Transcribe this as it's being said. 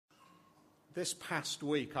This past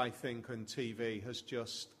week, I think, on TV has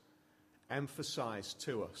just emphasized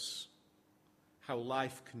to us how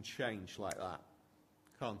life can change like that,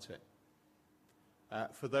 can't it?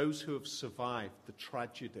 For those who have survived the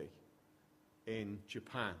tragedy in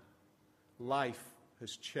Japan, life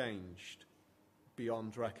has changed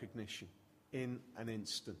beyond recognition in an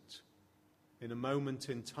instant, in a moment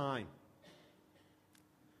in time.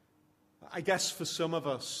 I guess for some of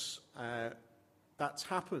us, that's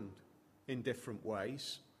happened in different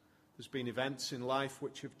ways. There's been events in life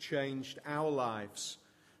which have changed our lives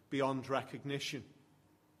beyond recognition.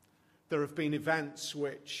 There have been events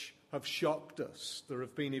which have shocked us. There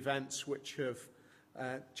have been events which have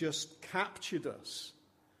just captured us.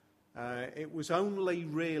 It was only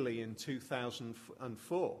really in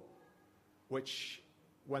 2004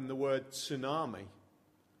 when the word tsunami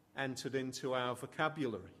entered into our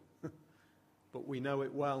vocabulary. But we know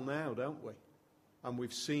it well now, don't we? And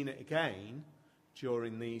we've seen it again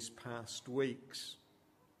during these past weeks.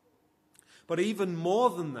 But even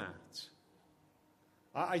more than that,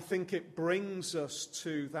 I think it brings us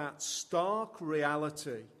to that stark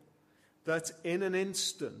reality that in an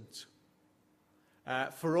instant,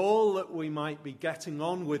 for all that we might be getting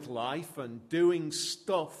on with life and doing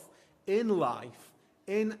stuff in life,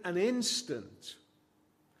 in an instant,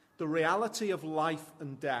 the reality of life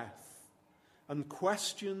and death and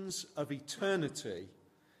questions of eternity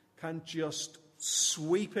can just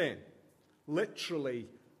sweep in, literally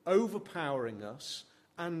overpowering us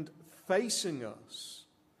and facing us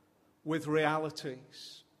with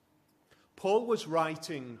realities. Paul was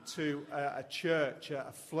writing to a church,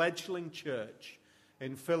 a fledgling church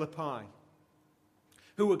in Philippi,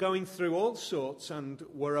 who were going through all sorts and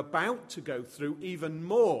were about to go through even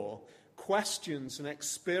more questions and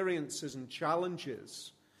experiences and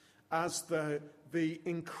challenges as the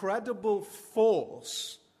incredible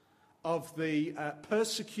force of the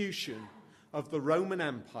persecution of the Roman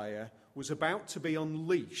Empire was about to be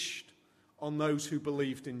unleashed on those who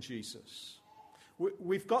believed in Jesus.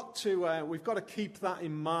 We've got to keep that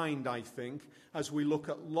in mind, I think, as we look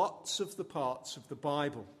at lots of the parts of the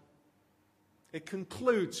Bible. It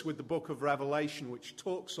concludes with the book of Revelation, which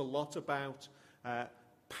talks a lot about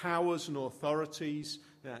powers and authorities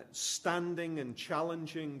standing and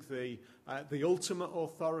challenging the ultimate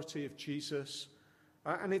authority of Jesus.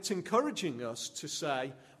 And it's encouraging us to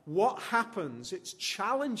say, what happens? It's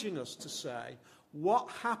challenging us to say, what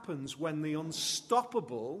happens when the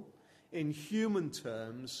unstoppable, in human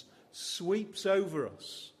terms, sweeps over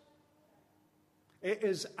us? It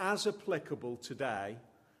is as applicable today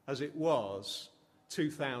as it was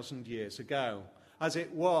 2,000 years ago, as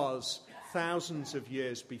it was thousands of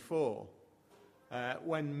years before,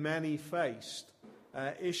 when many faced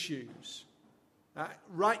issues.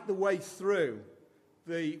 Right the way through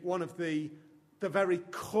one of the very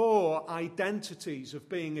core identities of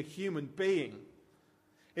being a human being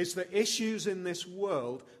is that issues in this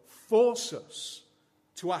world force us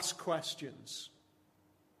to ask questions.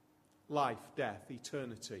 Life, death,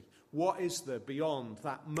 eternity. What is there beyond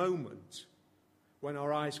that moment when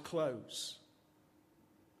our eyes close?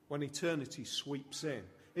 When eternity sweeps in?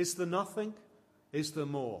 Is there nothing? Is there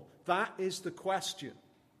more? That is the question.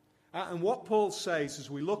 And what Paul says as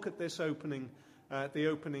we look at this opening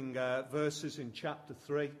verses in chapter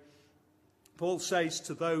 3, Paul says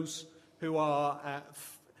to those who are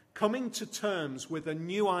coming to terms with a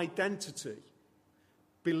new identity,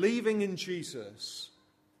 believing in Jesus,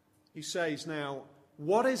 he says, now,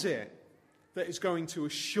 what is it that is going to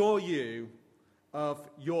assure you of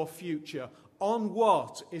your future? On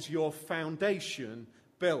what is your foundation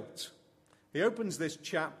built? He opens this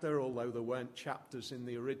chapter, although there weren't chapters in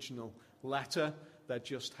the original letter. They're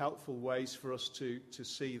just helpful ways for us to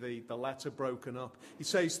see the letter broken up. He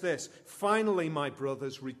says this, finally, my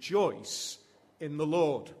brothers, rejoice in the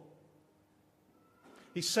Lord.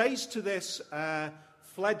 He says to this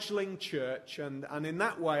fledgling church, and in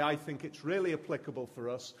that way I think it's really applicable for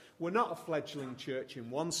us. We're not a fledgling church in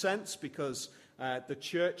one sense because the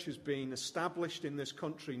church has been established in this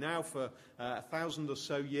country now for 1,000 or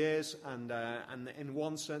so years, and in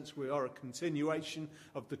one sense we are a continuation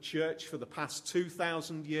of the church for the past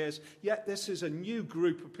 2,000 years. Yet this is a new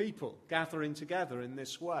group of people gathering together in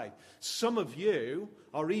this way. Some of you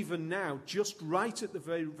are even now just right at the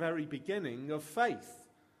very, very beginning of faith.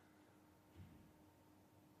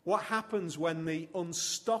 What happens when the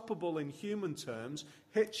unstoppable in human terms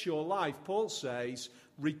hits your life? Paul says,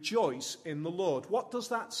 rejoice in the Lord. What does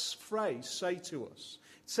that phrase say to us?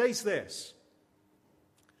 It says this,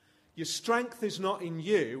 your strength is not in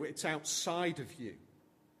you, it's outside of you.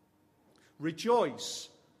 Rejoice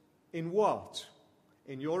in what?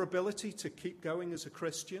 in your ability to keep going as a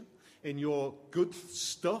Christian, in your good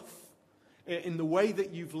stuff, in the way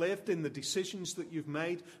that you've lived, in the decisions that you've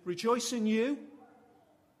made. Rejoice in you?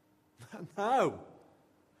 No.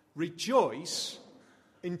 Rejoice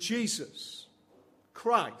in Jesus,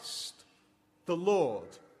 Christ, the Lord,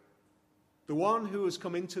 the one who has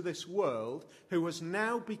come into this world, who has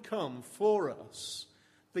now become for us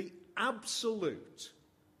the absolute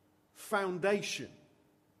foundation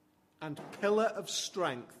and pillar of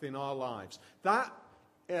strength in our lives. That,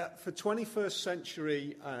 for 21st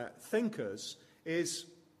century thinkers, is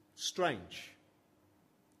strange.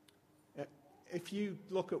 If you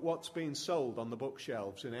look at what's being sold on the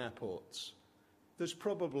bookshelves in airports, there's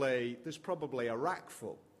probably a rack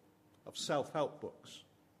full of self-help books.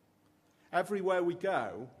 Everywhere we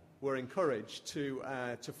go, we're encouraged to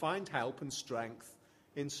find help and strength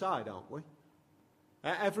inside, aren't we?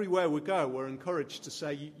 Everywhere we go, we're encouraged to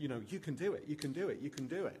say, you know, you can do it, you can do it, you can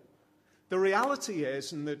do it. The reality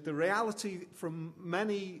is, and the reality from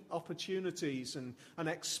many opportunities and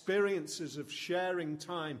experiences of sharing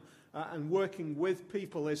time and working with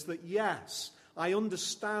people, is that yes, I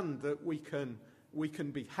understand that we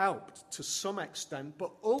can be helped to some extent,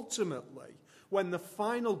 but ultimately, when the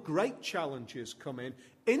final great challenges come in,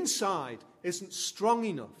 inside isn't strong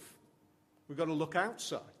enough. We've got to look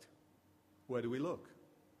outside. Where do we look?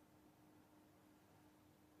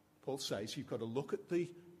 Paul says you've got to look at the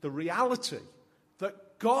reality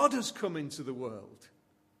that God has come into the world.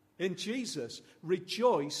 In Jesus,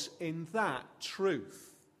 rejoice in that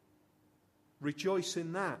truth. Rejoice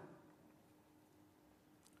in that.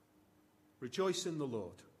 Rejoice in the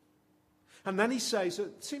Lord. And then he says,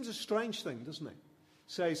 it seems a strange thing, doesn't it?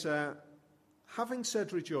 Says, having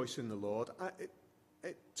said rejoice in the Lord,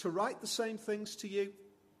 to write the same things to you,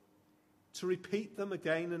 to repeat them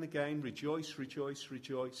again and again, rejoice, rejoice,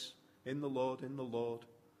 rejoice in the Lord, in the Lord.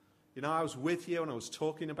 You know, I was with you and I was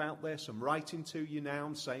talking about this. I'm writing to you now.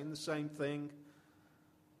 I'm saying the same thing.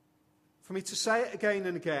 For me to say it again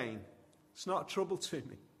and again, it's not a trouble to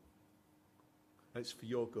me. It's for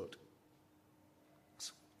your good.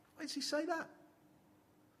 Why does he say that?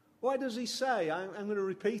 Why does he say, I'm going to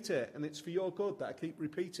repeat it and it's for your good that I keep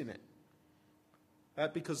repeating it?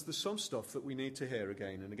 Because there's some stuff that we need to hear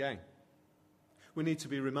again and again. We need to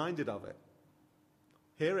be reminded of it.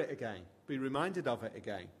 Hear it again. Be reminded of it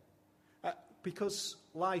again. Because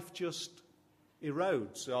life just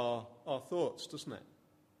erodes our thoughts, doesn't it?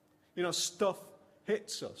 You know, stuff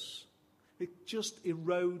hits us. It just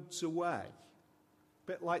erodes away. A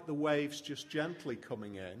bit like the waves just gently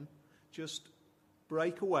coming in, just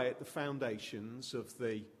break away at the foundations of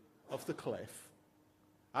the cliff.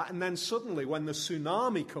 And then suddenly when the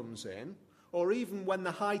tsunami comes in, or even when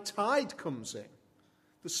the high tide comes in,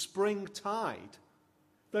 the spring tide,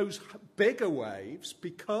 those bigger waves,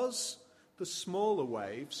 because the smaller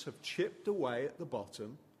waves have chipped away at the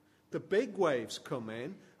bottom, the big waves come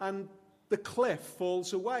in and the cliff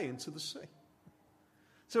falls away into the sea.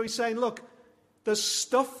 So he's saying, look, there's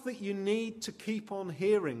stuff that you need to keep on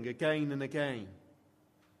hearing again and again.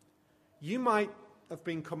 You might have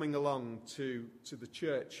been coming along to the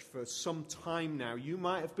church for some time now. You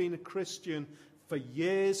might have been a Christian for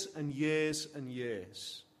years and years and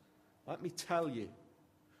years. Let me tell you,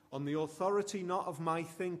 on the authority not of my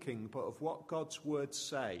thinking, but of what God's word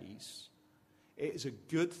says, it is a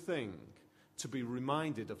good thing to be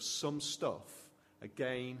reminded of some stuff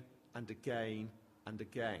again and again and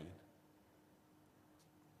again.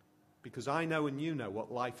 Because I know and you know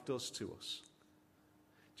what life does to us.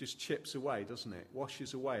 Just chips away, doesn't it?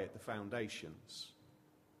 Washes away at the foundations.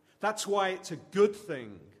 That's why it's a good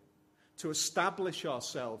thing to establish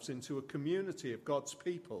ourselves into a community of God's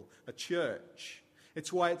people, a church.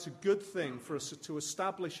 It's why it's a good thing for us to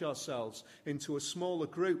establish ourselves into a smaller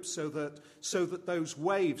group so that those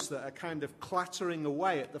waves that are kind of clattering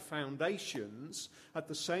away at the foundations, at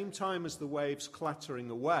the same time as the waves clattering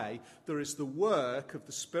away, there is the work of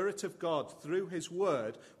the Spirit of God through his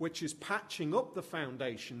word, which is patching up the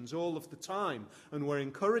foundations all of the time. And we're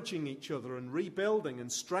encouraging each other and rebuilding and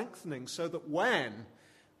strengthening so that when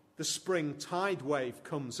the spring tide wave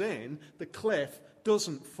comes in, the cliff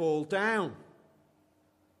doesn't fall down.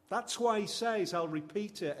 That's why he says, I'll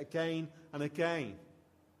repeat it again and again.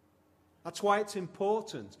 That's why it's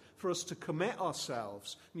important for us to commit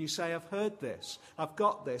ourselves. And you say, I've heard this, I've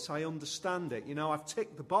got this, I understand it. You know, I've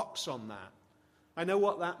ticked the box on that. I know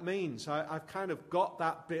what that means. I've kind of got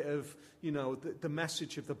that bit of, you know, the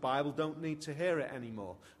message of the Bible, don't need to hear it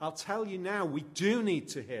anymore. I'll tell you now, we do need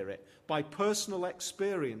to hear it. By personal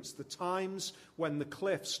experience, the times when the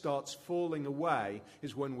cliff starts falling away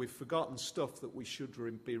is when we've forgotten stuff that we should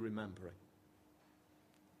be remembering.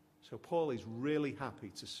 So Paul is really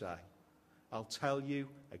happy to say, I'll tell you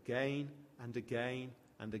again and again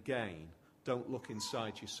and again, don't look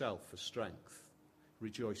inside yourself for strength.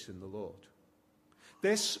 Rejoice in the Lord.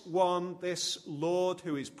 This Lord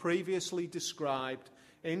who is previously described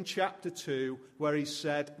in chapter 2, where he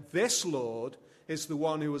said, this Lord is the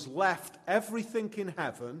one who has left everything in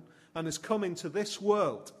heaven and has come into this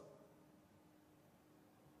world.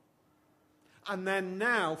 And then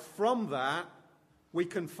now, from that, we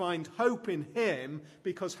can find hope in him,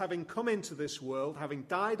 because having come into this world, having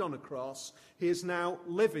died on a cross, he is now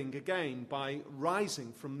living again by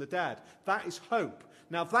rising from the dead. That is hope.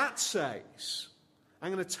 Now that says,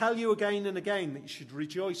 I'm going to tell you again and again that you should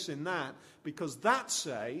rejoice in that, because that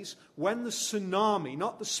says when the tsunami,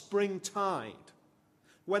 not the spring tide,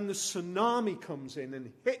 when the tsunami comes in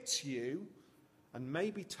and hits you and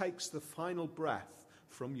maybe takes the final breath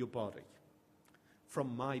from your body,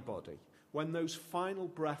 from my body, when those final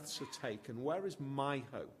breaths are taken, where is my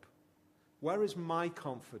hope? Where is my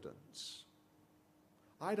confidence?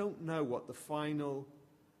 I don't know what the final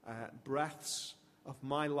breaths of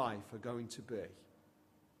my life are going to be.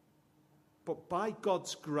 But by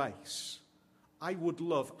God's grace, I would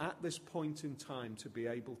love at this point in time to be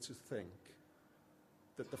able to think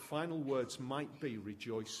that the final words might be,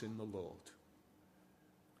 rejoice in the Lord.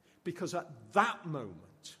 Because at that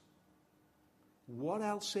moment, what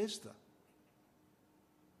else is there?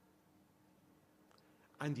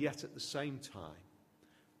 And yet at the same time,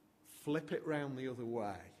 flip it round the other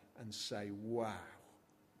way and say, wow,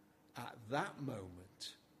 at that moment,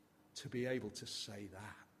 to be able to say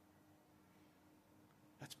that,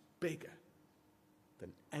 that's bigger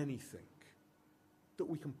than anything that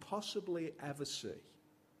we can possibly ever see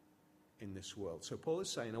in this world. So Paul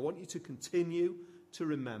is saying, I want you to continue to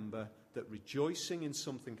remember that rejoicing in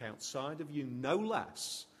something outside of you, no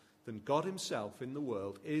less than God himself in the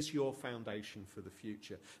world, is your foundation for the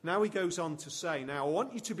future. Now he goes on to say, now I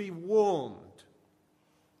want you to be warned.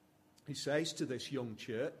 He says to this young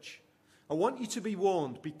church, I want you to be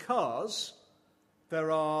warned because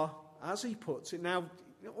there are, as he puts it, now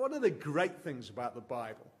one of the great things about the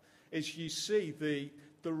Bible is you see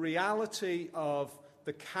the reality of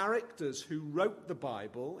the characters who wrote the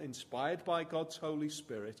Bible, inspired by God's Holy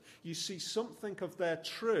Spirit. You see something of their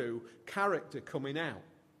true character coming out.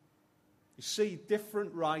 You see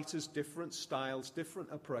different writers, different styles, different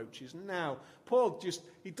approaches. Now, Paul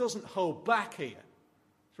he doesn't hold back here.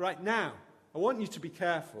 Right now, I want you to be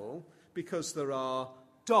careful because there are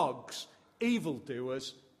dogs,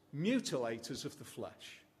 evildoers, mutilators of the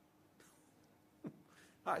flesh.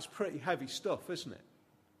 That's pretty heavy stuff, isn't it?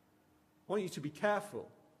 I want you to be careful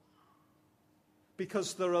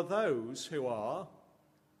because there are those who are,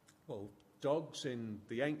 well, dogs in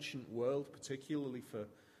the ancient world, particularly for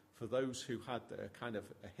those who had a kind of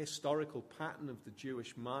a historical pattern of the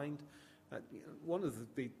Jewish mind. One of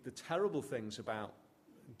the terrible things about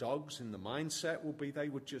dogs in the mindset will be they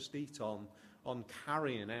would just eat on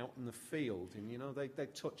carrion out in the field. And, they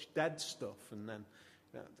touch dead stuff. And then,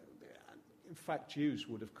 in fact, Jews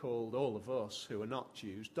would have called all of us who are not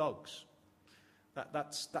Jews dogs.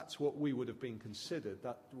 That's what we would have been considered.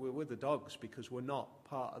 That we're the dogs because we're not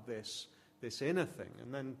part of this inner thing.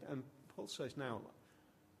 And Paul says, now,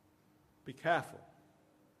 be careful.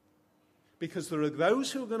 Because there are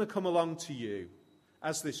those who are going to come along to you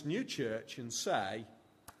as this new church and say,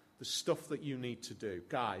 the stuff that you need to do.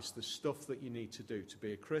 Guys, the stuff that you need to do to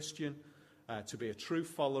be a Christian, to be a true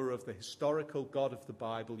follower of the historical God of the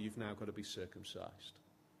Bible, you've now got to be circumcised.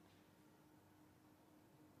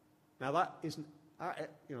 Now that is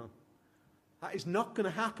not going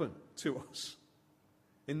to happen to us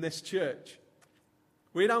in this church.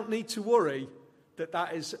 We don't need to worry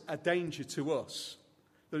that is a danger to us.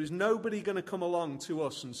 There is nobody going to come along to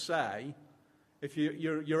us and say, if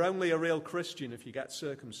you're only a real Christian if you get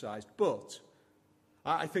circumcised. But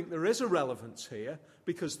I think there is a relevance here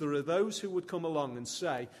because there are those who would come along and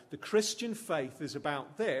say the Christian faith is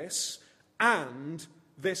about this and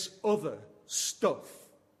this other stuff.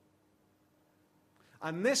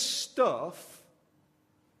 And this stuff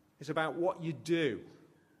is about what you do.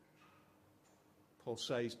 Paul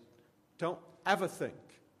says, don't ever think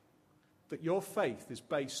that your faith is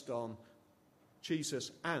based on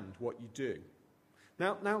Jesus and what you do.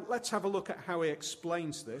 Now let's have a look at how he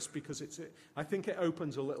explains this, because I think it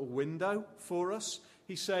opens a little window for us.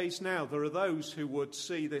 He says, now, there are those who would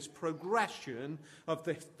see this progression of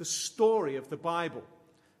the story of the Bible.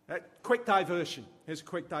 Quick diversion. Here's a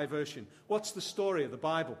quick diversion. What's the story of the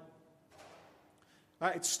Bible?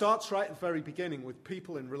 It starts right at the very beginning with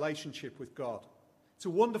people in relationship with God. It's a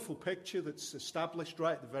wonderful picture that's established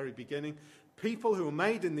right at the very beginning. People who are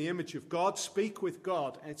made in the image of God speak with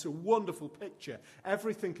God. It's a wonderful picture.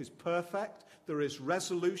 Everything is perfect. There is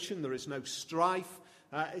resolution. There is no strife.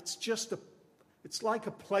 It's like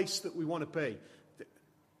a place that we want to be.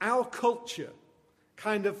 Our culture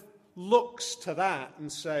kind of looks to that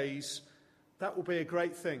and says, that will be a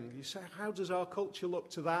great thing. You say, how does our culture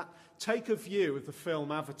look to that? Take a view of the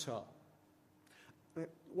film Avatar.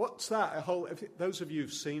 What's that? Those of you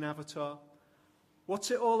who've seen Avatar,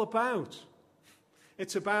 what's it all about?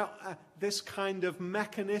 It's about this kind of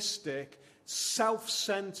mechanistic,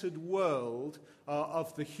 self-centered world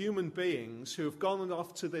of the human beings who have gone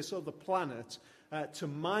off to this other planet to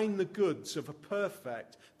mine the goods of a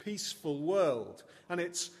perfect, peaceful world. And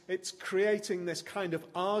it's creating this kind of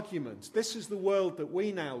argument. This is the world that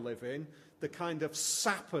we now live in, the kind of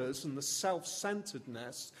sappers and the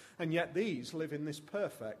self-centeredness, and yet these live in this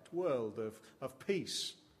perfect world of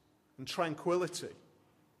peace and tranquility.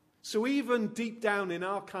 So even deep down in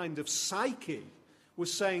our kind of psyche, we're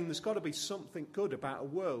saying there's got to be something good about a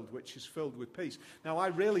world which is filled with peace. Now, I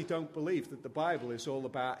really don't believe that the Bible is all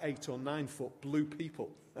about 8 or 9 foot blue people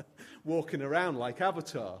walking around like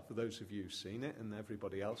Avatar, for those of you who've seen it, and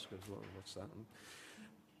everybody else goes, well, what's that?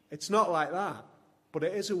 It's not like that, but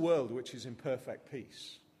it is a world which is in perfect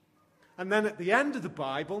peace. And then at the end of the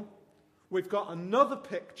Bible, we've got another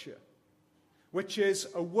picture, which is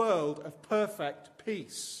a world of perfect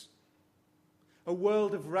peace, a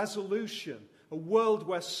world of resolution, a world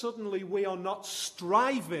where suddenly we are not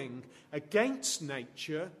striving against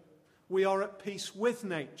nature, we are at peace with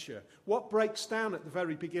nature. What breaks down at the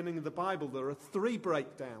very beginning of the Bible? There are 3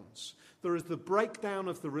 breakdowns. There is the breakdown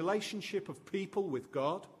of the relationship of people with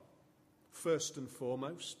God, first and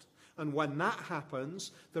foremost. And when that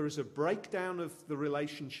happens, there is a breakdown of the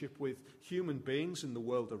relationship with human beings in the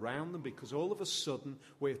world around them, because all of a sudden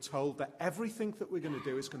we're told that everything that we're going to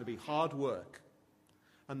do is going to be hard work.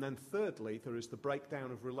 And then thirdly, there is the breakdown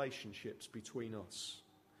of relationships between us.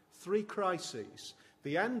 3 crises.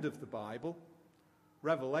 The end of the Bible,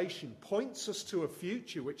 Revelation, points us to a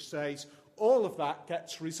future which says all of that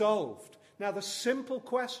gets resolved. Now, the simple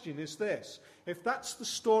question is this. If that's the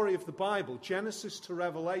story of the Bible, Genesis to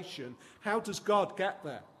Revelation, how does God get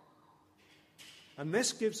there? And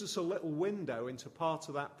this gives us a little window into part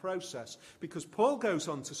of that process, because Paul goes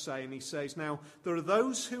on to say, and he says, now, there are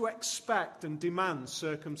those who expect and demand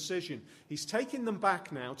circumcision. He's taking them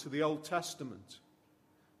back now to the Old Testament,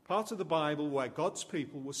 part of the Bible where God's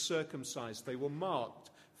people were circumcised. They were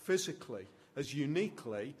marked physically as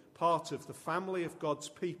uniquely part of the family of God's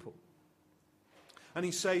people. And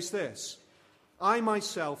he says this, I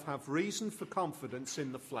myself have reason for confidence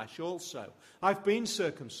in the flesh also. I've been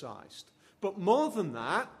circumcised. But more than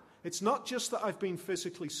that, it's not just that I've been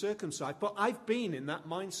physically circumcised, but I've been in that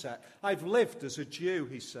mindset. I've lived as a Jew,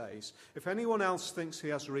 he says. If anyone else thinks he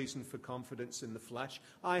has reason for confidence in the flesh,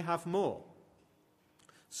 I have more.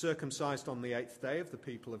 Circumcised on the 8th day of the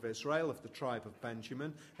people of Israel, of the tribe of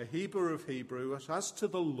Benjamin, a Hebrew of Hebrews, as to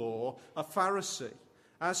the law, a Pharisee,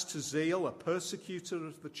 as to zeal, a persecutor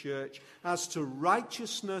of the church, as to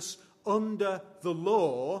righteousness under the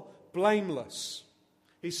law, blameless.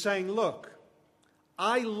 He's saying, look,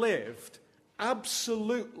 I lived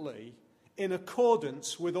absolutely in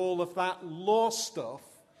accordance with all of that law stuff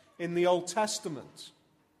in the Old Testament.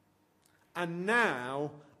 And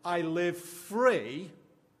now I live free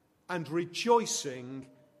and rejoicing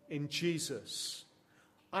in Jesus.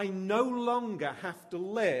 I no longer have to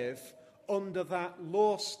live under that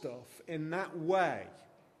law stuff in that way.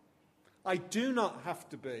 I do not have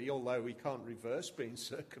to be, although we can't reverse being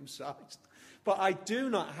circumcised, but I do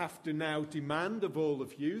not have to now demand of all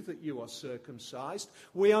of you that you are circumcised.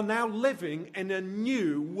 We are now living in a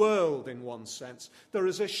new world in one sense. There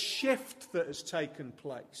is a shift that has taken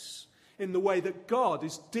place in the way that God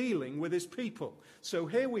is dealing with his people. So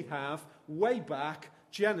here we have, way back,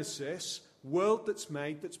 Genesis, world that's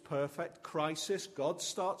made, that's perfect, crisis, God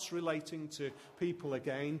starts relating to people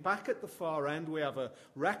again. Back at the far end, we have a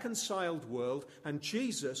reconciled world, and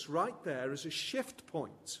Jesus right there is a shift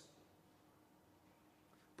point.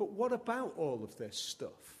 But what about all of this stuff?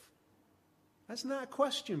 Isn't that a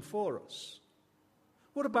question for us?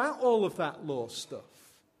 What about all of that law stuff?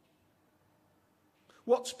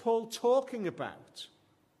 What's Paul talking about?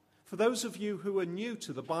 For those of you who are new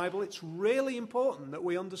to the Bible, it's really important that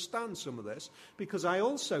we understand some of this, because I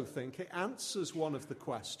also think it answers one of the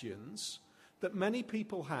questions that many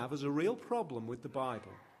people have as a real problem with the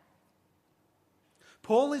Bible.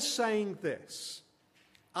 Paul is saying this,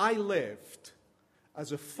 I lived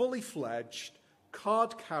as a fully fledged,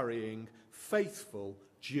 card-carrying, faithful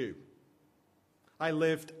Jew. I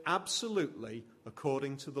lived absolutely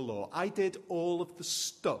according to the law. I did all of the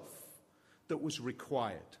stuff that was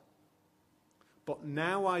required. But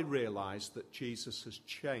now I realize that Jesus has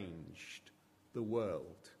changed the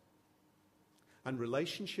world. And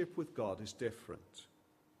relationship with God is different.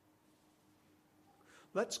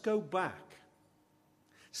 Let's go back.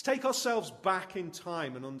 Let's take ourselves back in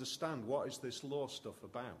time and understand, what is this law stuff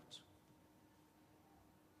about?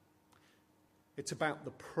 It's about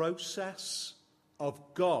the process of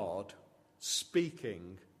God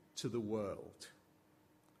speaking to the world.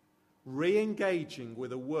 Re-engaging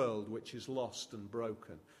with a world which is lost and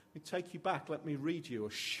broken. Let me take you back. Let me read you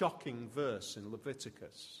a shocking verse in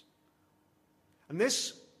Leviticus. And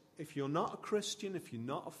this, if you're not a Christian, if you're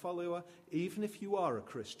not a follower, even if you are a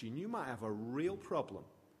Christian, you might have a real problem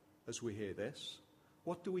as we hear this.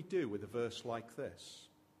 What do we do with a verse like this?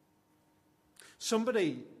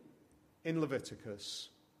 Somebody in Leviticus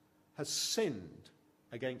has sinned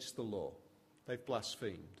against the law. They've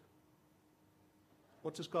blasphemed.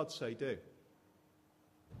 What does God say do?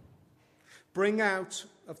 Bring out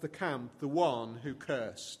of the camp the one who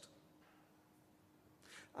cursed,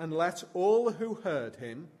 and let all who heard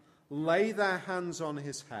him lay their hands on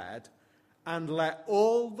his head, and let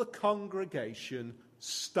all the congregation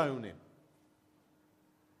stone him.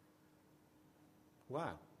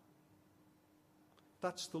 Wow.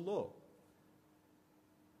 That's the law.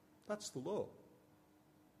 That's the law.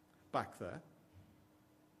 Back there.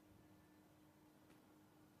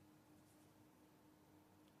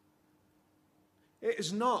 It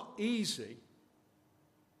is not easy,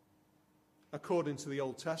 according to the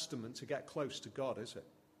Old Testament, to get close to God, is it?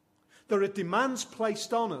 There are demands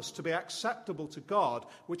placed on us to be acceptable to God,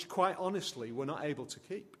 which quite honestly we're not able to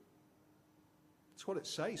keep. That's what it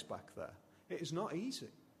says back there. It is not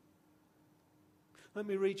easy. Let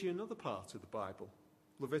me read you another part of the Bible.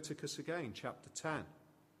 Leviticus again, chapter 10.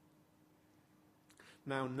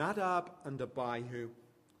 Now Nadab and Abihu,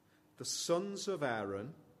 the sons of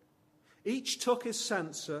Aaron, each took his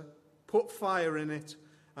censer, put fire in it,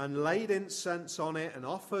 and laid incense on it, and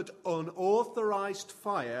offered unauthorized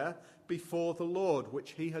fire before the Lord,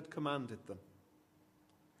 which he had commanded them.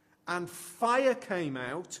 And fire came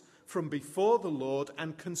out from before the Lord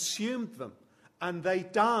and consumed them, and they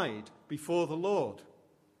died before the Lord.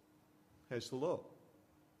 Here's the law.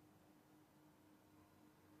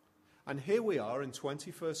 And here we are in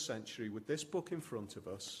 21st century with this book in front of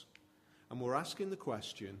us, and we're asking the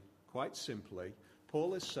question, quite simply,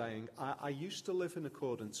 Paul is saying, I used to live in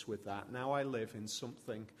accordance with that. Now I live in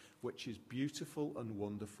something which is beautiful and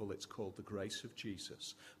wonderful. It's called the grace of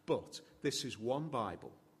Jesus. But this is one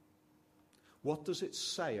Bible. What does it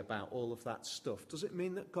say about all of that stuff? Does it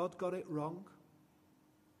mean that God got it wrong?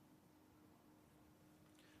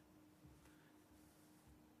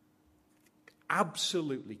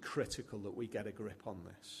 Absolutely critical that we get a grip on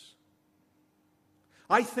this.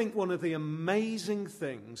 I think one of the amazing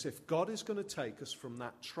things, if God is going to take us from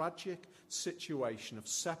that tragic situation of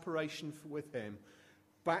separation with him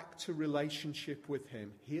back to relationship with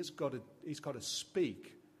him, he's got to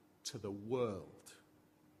speak to the world.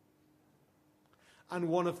 And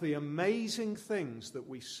one of the amazing things that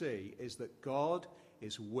we see is that God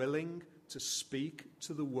is willing to speak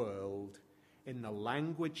to the world in the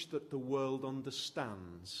language that the world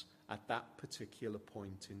understands at that particular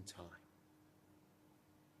point in time.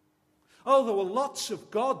 Oh, there were lots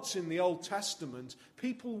of gods in the Old Testament,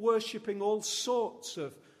 people worshipping all sorts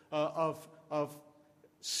of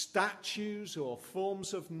statues or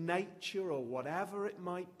forms of nature or whatever it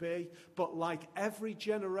might be. But like every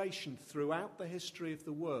generation throughout the history of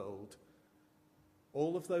the world,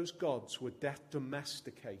 all of those gods were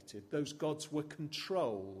domesticated. Those gods were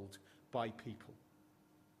controlled by people.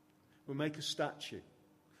 We'll make a statue.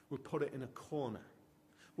 We'll put it in a corner.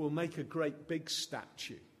 We'll make a great big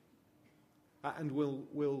statue. And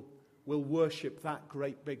we'll worship that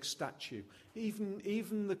great big statue.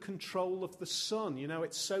 Even the control of the sun,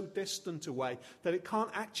 it's so distant away that it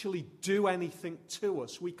can't actually do anything to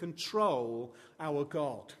us. We control our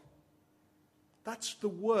God. That's the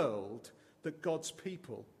world that God's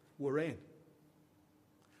people were in.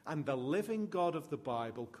 And the living God of the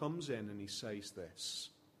Bible comes in and he says this: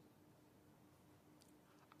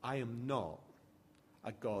 I am not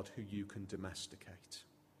a God who you can domesticate.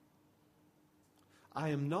 I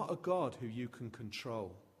am not a God who you can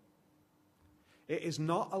control. It is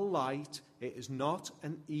not a light. It is not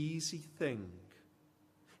an easy thing.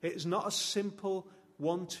 It is not a simple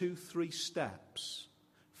 1, 2, 3 steps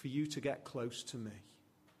for you to get close to me.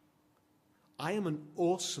 I am an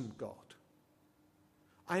awesome God.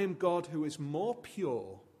 I am God who is more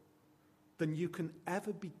pure than you can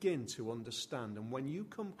ever begin to understand. And when you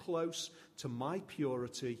come close to my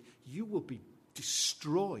purity, you will be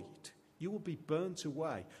destroyed. You will be burnt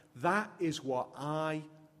away. That is what I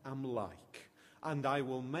am like. And I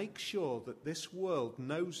will make sure that this world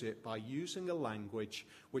knows it by using a language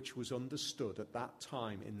which was understood at that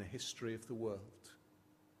time in the history of the world.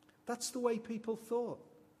 That's the way people thought.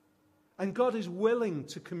 And God is willing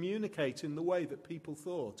to communicate in the way that people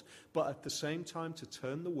thought, but at the same time to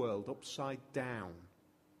turn the world upside down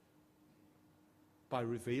by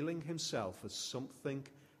revealing himself as something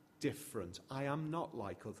different. I am not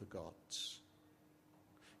like other gods.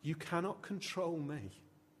 You cannot control me.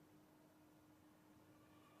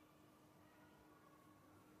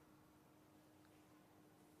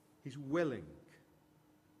 He's willing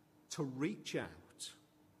to reach out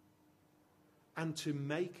and to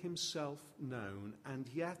make himself known, and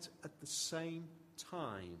yet at the same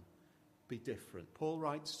time be different. Paul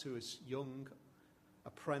writes to his young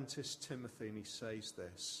apprentice Timothy, and he says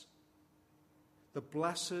this: the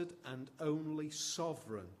blessed and only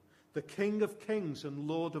sovereign, the King of kings and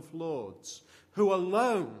Lord of lords, who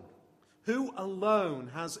alone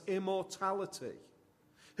has immortality,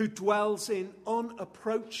 who dwells in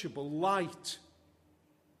unapproachable light,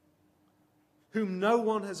 whom no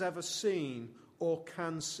one has ever seen or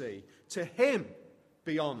can see. To him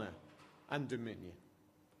be honour and dominion.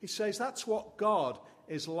 He says that's what God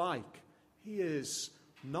is like. He is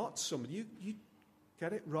not somebody. You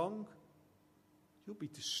get it wrong, you'll be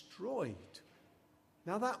destroyed.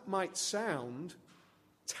 Now that might sound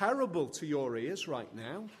terrible to your ears right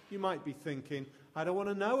now. You might be thinking, I don't want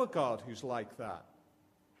to know a God who's like that.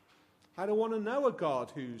 I don't want to know a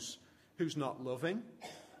God who's not loving,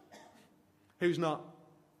 who's not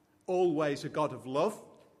always a God of love,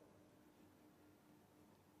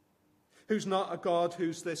 who's not a God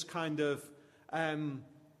who's this kind of,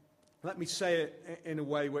 let me say it in a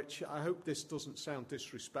way which I hope this doesn't sound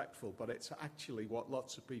disrespectful, but it's actually what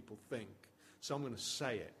lots of people think, so I'm going to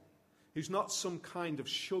say it. Who's not some kind of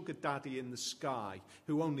sugar daddy in the sky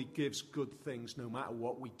who only gives good things no matter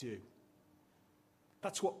what we do.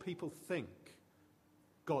 That's what people think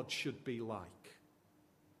God should be like.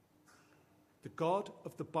 The God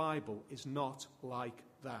of the Bible is not like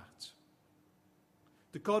that.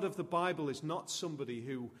 The God of the Bible is not somebody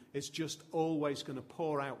who is just always going to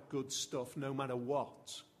pour out good stuff no matter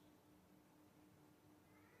what.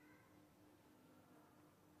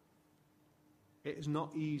 It is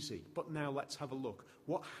not easy, but now let's have a look.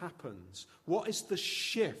 What happens? What is the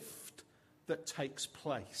shift that takes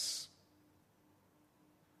place?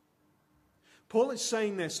 Paul is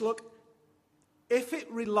saying this, look, if it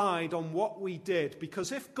relied on what we did,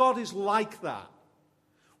 because if God is like that,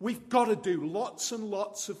 we've got to do lots and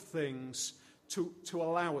lots of things to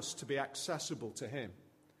allow us to be accessible to him.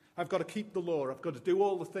 I've got to keep the law, I've got to do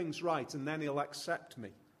all the things right, and then he'll accept me.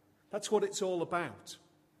 That's what it's all about.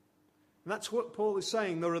 And that's what Paul is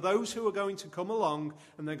saying. There are those who are going to come along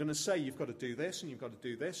and they're going to say, you've got to do this, and you've got to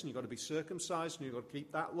do this, and you've got to be circumcised, and you've got to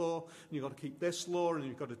keep that law, and you've got to keep this law, and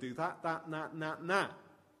you've got to do that, and that, and that.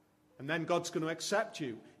 And then God's going to accept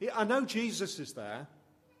you. I know Jesus is there,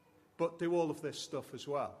 but do all of this stuff as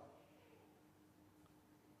well.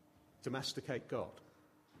 Domesticate God.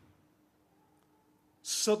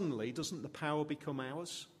 Suddenly, doesn't the power become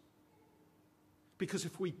ours? Because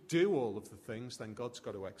if we do all of the things, then God's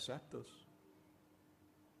got to accept us.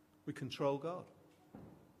 We control God.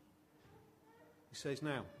 He says,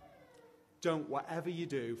 now, don't, whatever you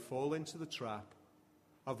do, fall into the trap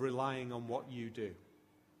of relying on what you do.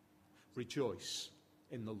 Rejoice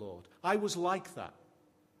in the Lord. I was like that.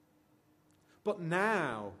 But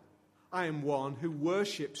now I am one who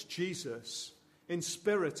worships Jesus in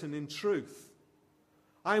spirit and in truth.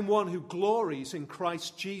 I am one who glories in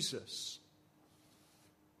Christ Jesus.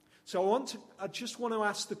 So I just want to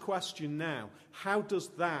ask the question now, how does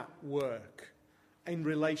that work in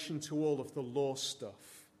relation to all of the law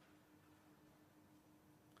stuff?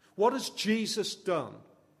 What has Jesus done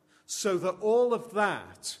so that all of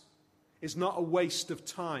that is not a waste of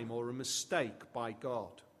time or a mistake by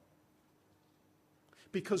God?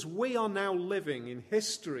 Because we are now living, in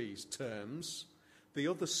history's terms, the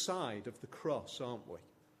other side of the cross, aren't we?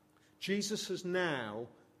 Jesus has now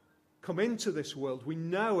come into this world. We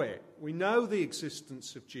know it. We know the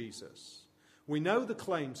existence of Jesus. We know the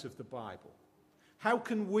claims of the Bible. How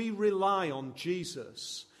can we rely on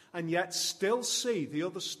Jesus and yet still see the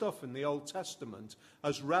other stuff in the Old Testament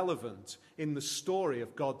as relevant in the story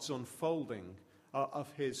of God's unfolding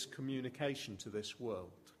of his communication to this world?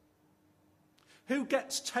 Who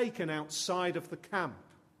gets taken outside of the camp?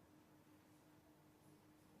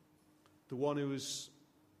 The one who is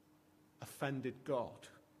offended God.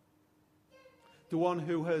 The one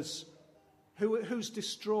who's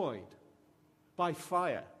destroyed by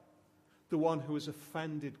fire. The one who has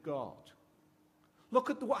offended God. Look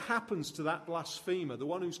at what happens to that blasphemer, the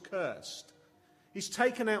one who's cursed. He's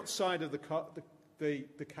taken outside of the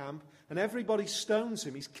camp, and everybody stones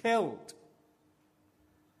him. He's killed.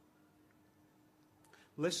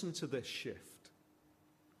 Listen to this shift.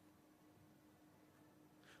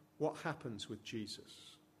 What happens with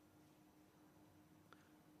Jesus?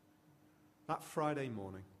 That Friday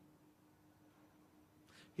morning,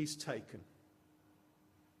 he's taken.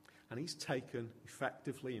 And he's taken,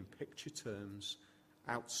 effectively in picture terms,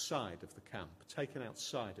 outside of the camp, taken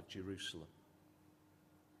outside of Jerusalem.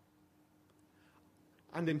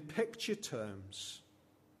 And in picture terms,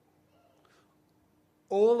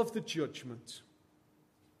 all of the judgment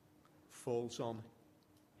falls on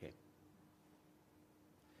him.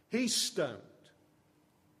 He's stoned.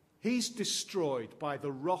 He's destroyed by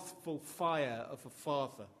the wrathful fire of a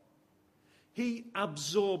father. He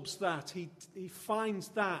absorbs that. He finds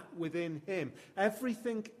that within him.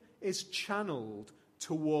 Everything is channeled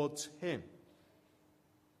towards him.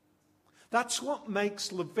 That's what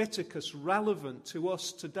makes Leviticus relevant to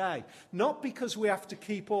us today. Not because we have to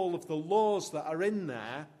keep all of the laws that are in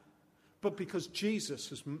there, but because Jesus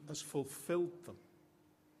has fulfilled them.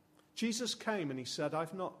 Jesus came and he said,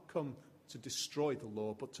 I've not come to destroy the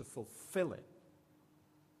law, but to fulfill it.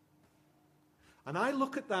 And I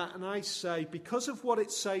look at that and I say, because of what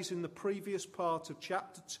it says in the previous part of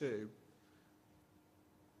chapter 2,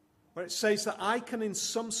 where it says that I can in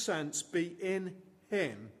some sense be in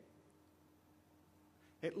him,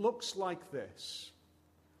 it looks like this.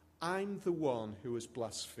 I'm the one who has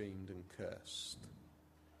blasphemed and cursed.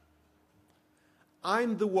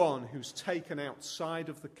 I'm the one who's taken outside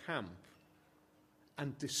of the camp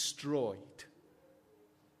and destroyed.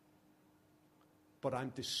 But I'm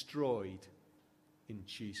destroyed in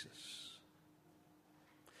Jesus.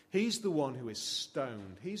 He's the one who is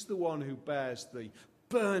stoned. He's the one who bears the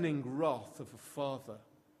burning wrath of a father.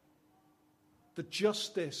 The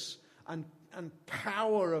justice and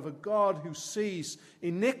power of a God who sees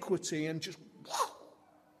iniquity and just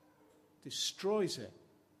destroys it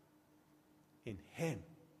in him.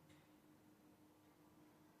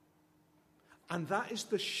 And that is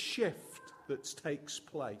the shift that takes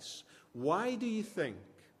place. Why do you think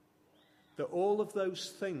that all of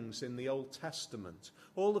those things in the Old Testament,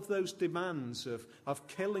 all of those demands of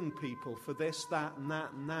killing people for this, that, and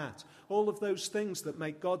that, and that, all of those things that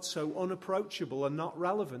make God so unapproachable are not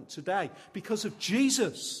relevant today? Because of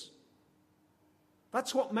Jesus.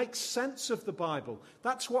 That's what makes sense of the Bible.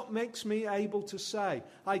 That's what makes me able to say,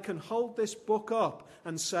 I can hold this book up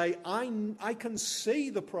and say, I can see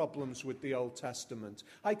the problems with the Old Testament.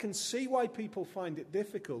 I can see why people find it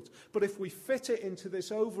difficult. But if we fit it into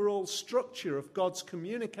this overall structure of God's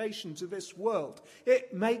communication to this world,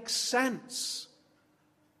 it makes sense.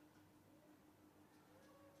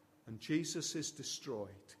 And Jesus is destroyed.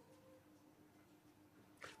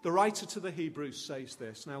 The writer to the Hebrews says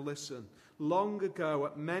this. Now listen. Long ago,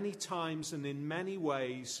 at many times and in many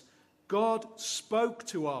ways, God spoke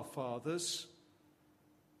to our fathers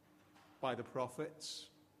by the prophets.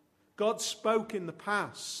 God spoke in the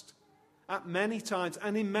past at many times,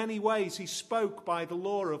 and in many ways he spoke by the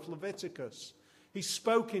law of Leviticus. He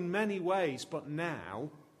spoke in many ways, but now,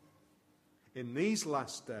 in these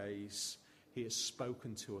last days, he has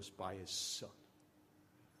spoken to us by his Son.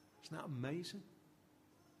 Isn't that amazing?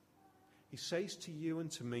 He says to you and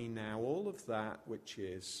to me now all of that which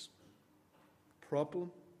is a problem,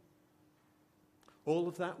 all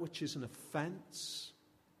of that which is an offense,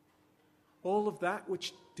 all of that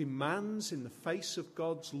which demands in the face of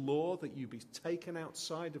God's law that you be taken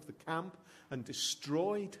outside of the camp and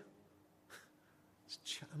destroyed, it's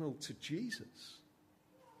channeled to Jesus.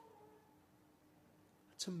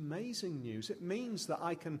 It's amazing news. It means that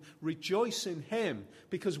I can rejoice in him,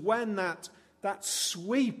 because when that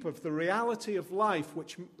sweep of the reality of life,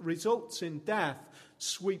 which results in death,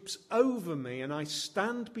 sweeps over me, and I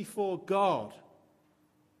stand before God,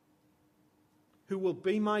 who will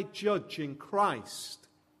be my judge in Christ,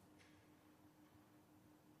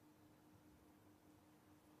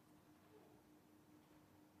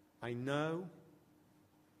 I know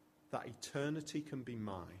that eternity can be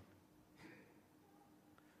mine,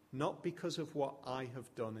 not because of what I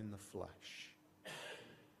have done in the flesh,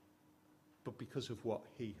 but because of what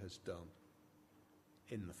he has done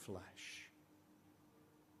in the flesh.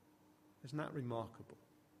 Isn't that remarkable?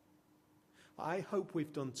 I hope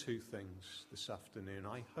we've done two things this afternoon.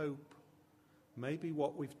 I hope maybe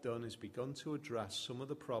what we've done is begun to address some of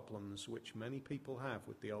the problems which many people have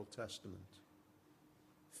with the Old Testament.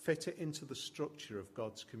 Fit it into the structure of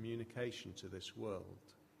God's communication to this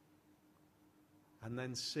world. And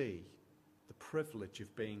then see the privilege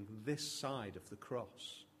of being this side of the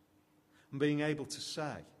cross. And being able to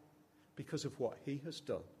say, because of what he has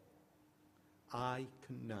done, I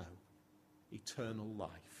can know eternal life.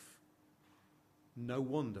 No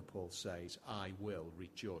wonder Paul says, I will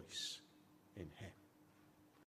rejoice in him.